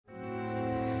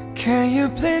Can you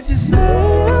please just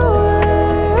fade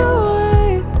away,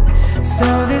 away,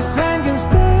 so this pain can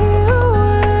stay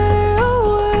away,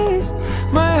 always.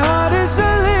 My heart is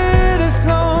a little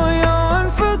slow, you're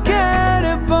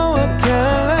unforgettable, I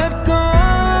can't let go.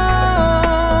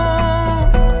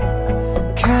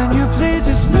 Can you please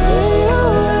just fade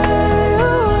away,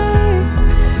 away,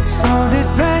 so this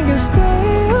pain can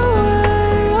stay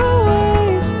away,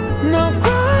 always. No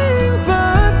crying,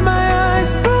 but my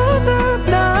eyes both have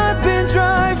not been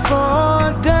dry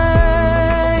for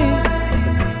days.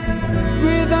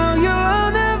 Without you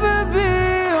I'll never be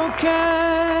okay.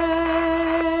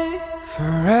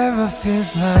 Forever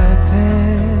feels like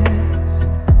this,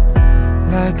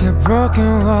 like a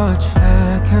broken watch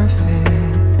I can fix.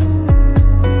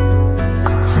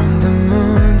 From the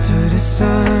moon to the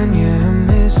sun, yeah, I'm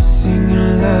missing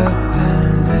your love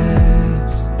and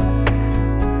lips.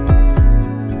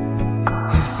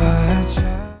 If I try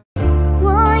我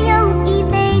用一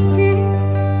辈子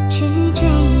去追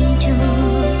逐，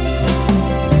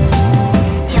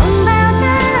拥抱的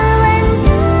温度，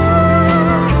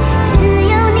只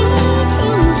有你清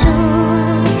楚。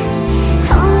通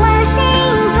往幸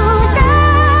福的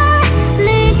旅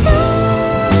途，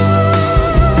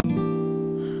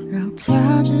让他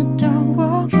知道我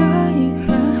可以很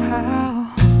好，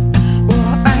我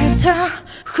爱他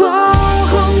轰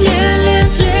轰烈烈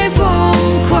最疯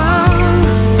狂。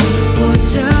我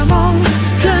的梦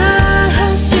狠狠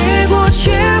碎过，却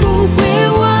不会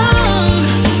忘。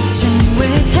曾为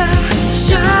他相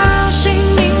信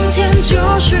明天就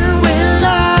是未来，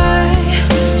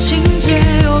情节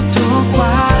有多坏，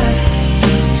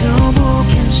都不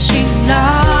肯醒来。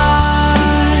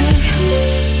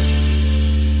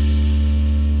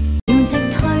要直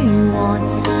推和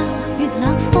唱，月冷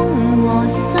風和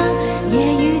霜，夜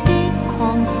雨的狂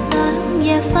想，夜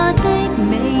花的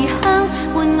微香，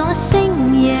伴我星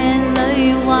夜裏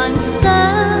幻想，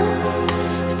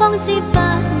方知不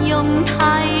用太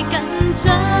緊張。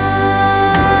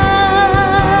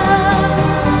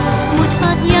沒法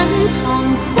隱藏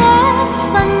這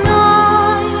份愛，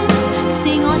是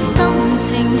我心情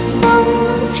深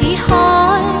似海，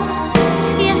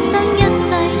一生一世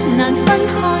難分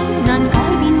開，難改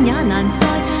變也難再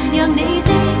讓你的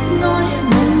愛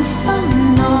滿心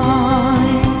內。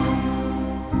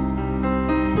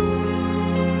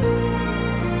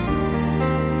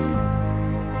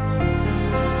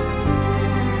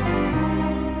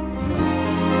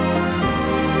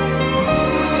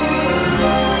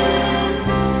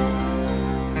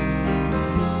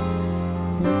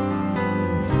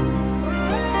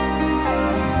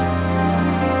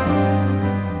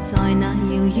在那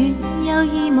遙遠有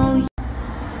意無意。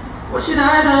我期待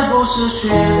的不是雪，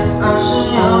而是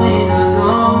有你的冬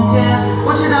天。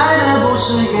我期待的不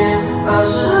是月，而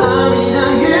是和你的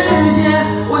遇见。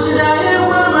我期待夜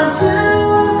晚满天，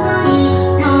我可以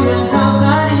永远靠在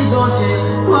你左肩。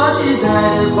我期待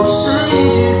的不是一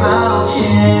句抱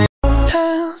歉。